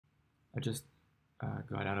I just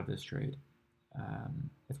got out of this trade.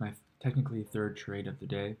 It's my technically third trade of the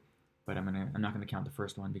day, but I'm not gonna count the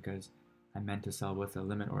first one because I meant to sell with a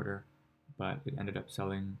limit order, but it ended up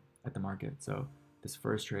selling at the market. So this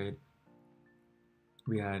first trade,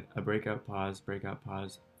 we had a breakout, pause,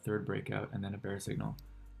 third breakout, and then a bear signal.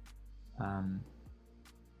 Um,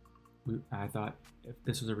 I thought if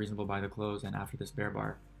this was a reasonable buy to close, and after this bear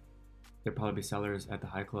bar, there'd probably be sellers at the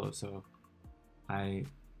high close. So I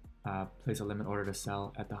place a limit order to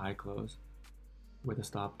sell at the high close with a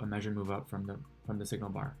stop, a measured move up from the signal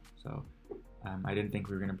bar. So I didn't think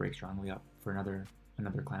we were going to break strongly up for another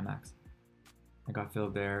climax. I got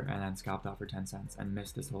filled there and then scalped out for 10 cents and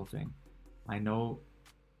missed this whole thing. I know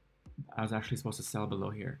I was actually supposed to sell below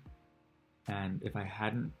here, and if I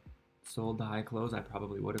hadn't sold the high close, I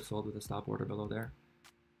probably would have sold with a stop order below there.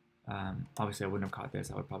 Obviously, I wouldn't have caught this.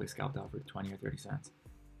 I would probably scalped out for 20 or 30 cents.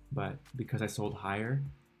 But because I sold higher,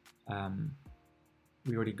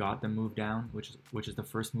 we already got the move down, which is the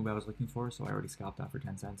first move I was looking for. So I already scalped out for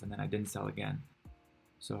 10 cents, and then I didn't sell again.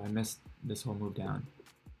 So I missed this whole move down.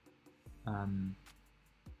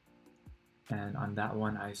 And on that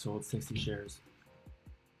one, I sold 60 shares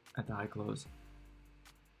at the high close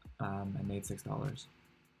and made $6.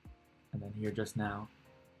 And then here just now,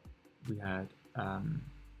 we had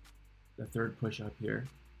the third push up here,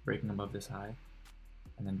 breaking above this high,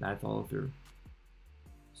 and then bad follow through.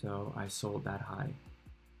 So I sold that high,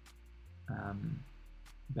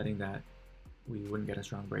 betting that we wouldn't get a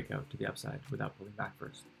strong breakout to the upside without pulling back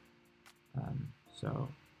first. So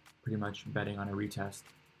pretty much betting on a retest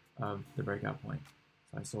of the breakout point.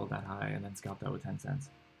 So I sold that high and then scalped out with 10 cents.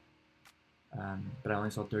 But I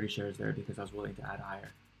only sold 30 shares there because I was willing to add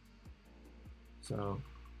higher. So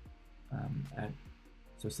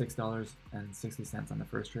so $6.60 on the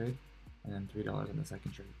first trade, and then $3 on the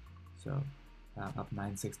second trade. So up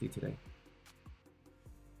 960 today.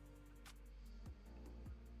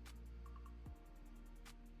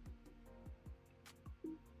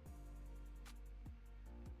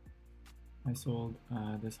 I sold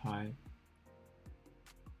this high.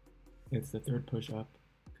 It's the third push up,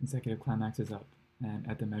 consecutive climaxes up, and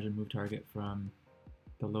at the measured move target from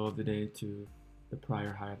the low of the day to the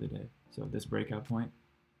prior high of the day. So this breakout point,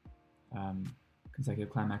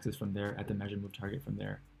 consecutive climaxes from there at the measured move target from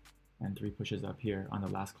there, and 3 pushes up here on the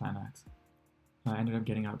last climax. I ended up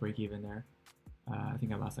getting out break even there. I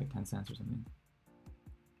think I lost like 10 cents or something.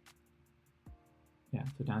 Yeah,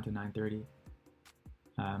 so down to 930.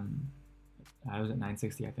 I was at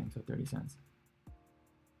 960, I think, so 30 cents.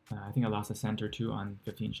 I think I lost a cent or two on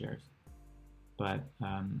 15 shares. But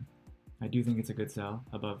I do think it's a good sell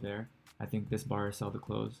above there. I think this bar is sell to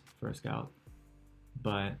close for a scalp.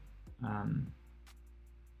 But, and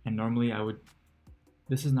normally I would,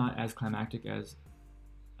 this is not as climactic as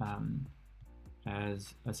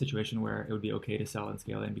a situation where it would be okay to sell and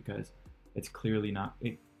scale in because it's clearly not,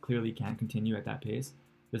 it clearly can't continue at that pace.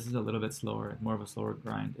 This is a little bit slower, more of a slower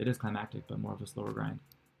grind. It is climactic, but more of a slower grind.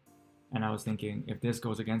 And I was thinking, if this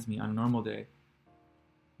goes against me on a normal day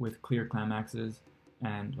with clear climaxes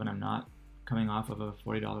and when I'm not coming off of a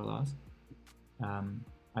 $40 loss,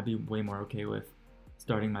 I'd be way more okay with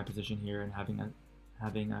starting my position here and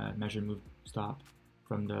having a measured move stop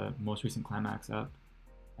from the most recent climax up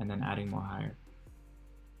and then adding more higher.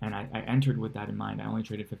 And I entered with that in mind. I only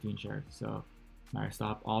traded 15 shares, so I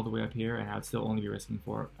stop all the way up here and I would still only be risking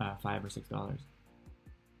for $5 or $6.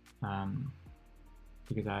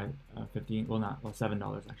 Because I had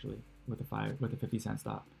 $7 actually with a 50-cent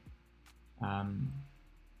stop.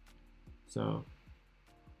 So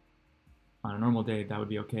on a normal day that would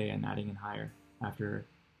be okay and adding in higher after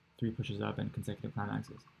 3 pushes up and consecutive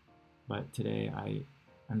climaxes. But today I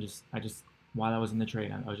just while I was in the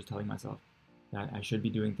trade, I was just telling myself that I should be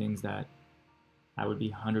doing things that I would be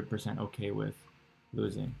 100% okay with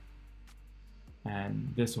losing.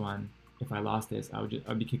 And this one, if I lost this,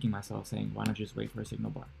 I'd be kicking myself saying, why not just wait for a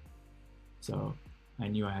signal bar? So I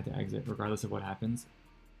knew I had to exit regardless of what happens.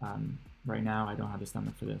 Right now, I don't have the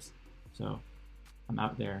stomach for this. So I'm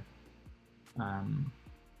out there.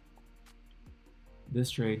 This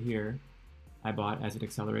trade here, I bought as it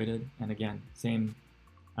accelerated. And again, same,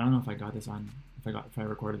 I don't know if I got this on, if I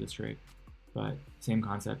recorded this trade, but same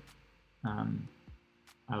concept.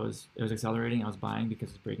 It was accelerating. I was buying because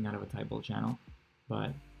it's breaking out of a tight bull channel,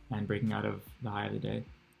 and breaking out of the high of the day.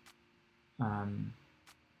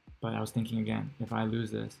 But I was thinking again, if I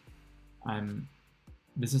lose this,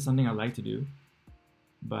 this is something I like to do,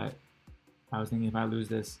 but I was thinking if I lose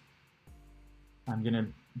this, I'm gonna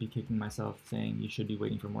be kicking myself saying you should be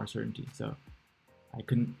waiting for more certainty. So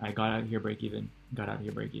I got out here break even, got out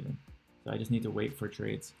here break even. So I just need to wait for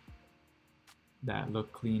trades that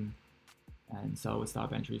look clean and sell with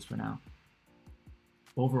stop entries for now.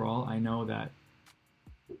 Overall, I know that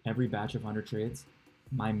every batch of 100 trades,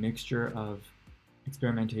 my mixture of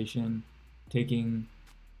experimentation, taking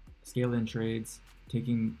scale in trades,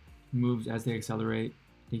 taking moves as they accelerate,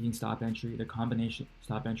 taking stop entry, the combination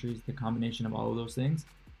stop entries, the combination of all of those things,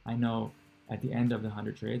 I know at the end of the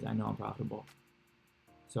 100 trades, I know I'm profitable.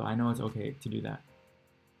 So I know it's okay to do that.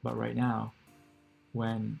 But right now,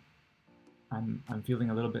 when I'm feeling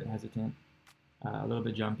a little bit hesitant, a little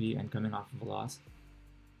bit jumpy, and coming off of a loss,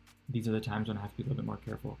 these are the times when I have to be a little bit more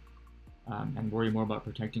careful and worry more about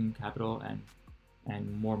protecting capital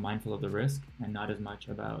and more mindful of the risk and not as much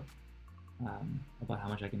about how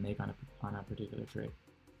much I can make on a particular trade.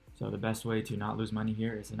 So the best way to not lose money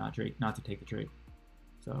here is to not to take the trade.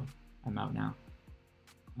 So I'm out now.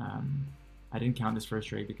 I didn't count this first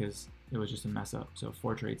trade because it was just a mess up. So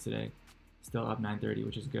 4 trades today, still up 930,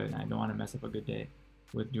 which is good. And I don't want to mess up a good day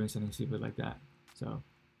with doing something stupid like that. So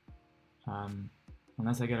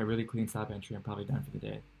unless I get a really clean stop entry, I'm probably done for the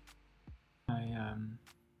day.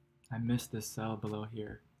 I missed this sell below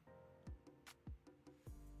here.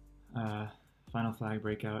 Final flag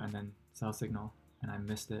breakout and then sell signal, and I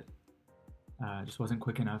missed it. Just wasn't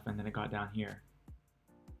quick enough, and then it got down here.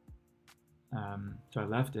 So I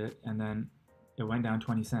left it, and then it went down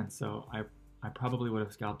 20 cents. So I probably would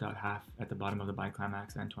have scalped out half at the bottom of the buy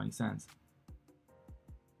climax and 20 cents.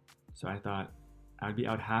 So I thought I'd be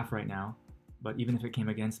out half right now, but even if it came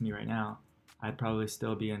against me right now, I'd probably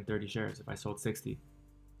still be in 30 shares if I sold 60.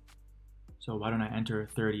 So why don't I enter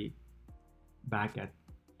 30 back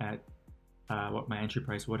at what my entry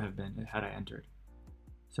price would have been had I entered.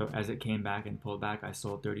 So as it came back and pulled back, I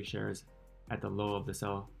sold 30 shares at the low of the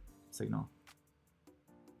sell signal.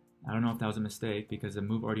 I don't know if that was a mistake because the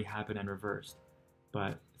move already happened and reversed,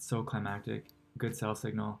 but it's so climactic, good sell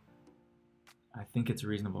signal. I think it's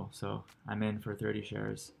reasonable. So I'm in for 30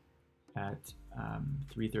 shares at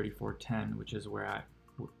 334.10, which is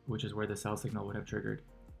where the sell signal would have triggered.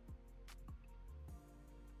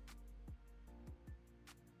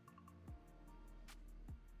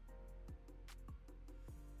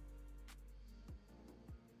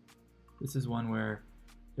 This is one where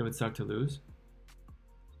it would suck to lose,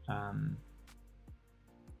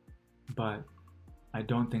 but I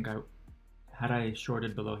don't think had I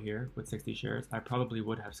shorted below here with 60 shares, I probably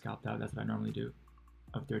would have scalped out. That's what I normally do,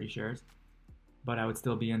 of 30 shares, but I would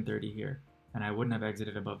still be in 30 here, and I wouldn't have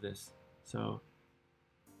exited above this. So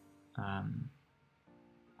I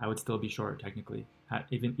would still be short technically.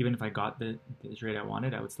 Even if I got the trade I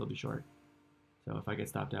wanted, I would still be short. So if I get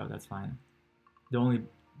stopped out, that's fine. The only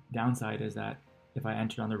downside is that if I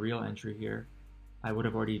entered on the real entry here, I would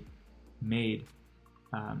have already made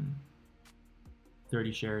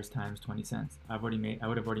 30 shares times 20 cents. I would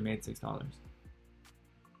have already made $6.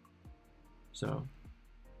 So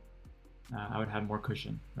I would have more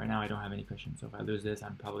cushion. Right now I don't have any cushion. So if I lose this,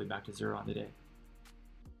 I'm probably back to 0 on the day.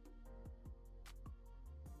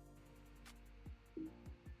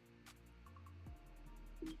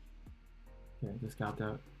 Okay, just scalped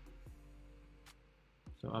out.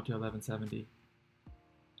 So up to 1170.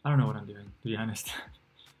 I don't know what I'm doing, to be honest.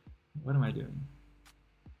 What am I doing?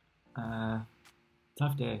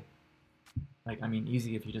 Tough day. Like, I mean,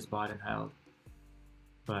 easy if you just bought and held.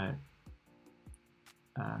 But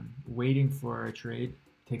waiting for a trade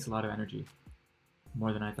takes a lot of energy,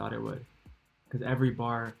 more than I thought it would. Because every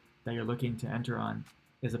bar that you're looking to enter on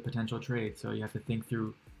is a potential trade, so you have to think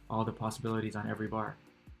through all the possibilities on every bar.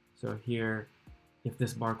 So here, if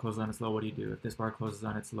this bar closes on its low, what do you do? If this bar closes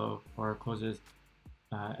on its low or closes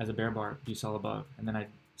as a bear bar, do you sell above? And then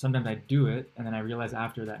sometimes I do it, and then I realize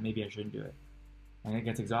after that maybe I shouldn't do it. And it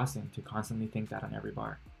gets exhausting to constantly think that on every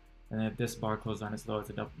bar. And then if this bar closes on its low,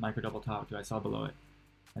 it's a micro double top, do I sell below it?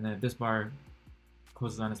 And then if this bar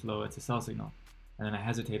closes on its low, it's a sell signal. And then I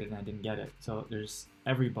hesitated and I didn't get it. So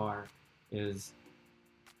every bar is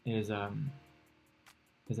a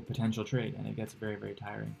potential trade, and it gets very, very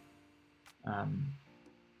tiring. And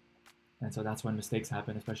so that's when mistakes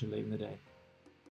happen, especially late in the day.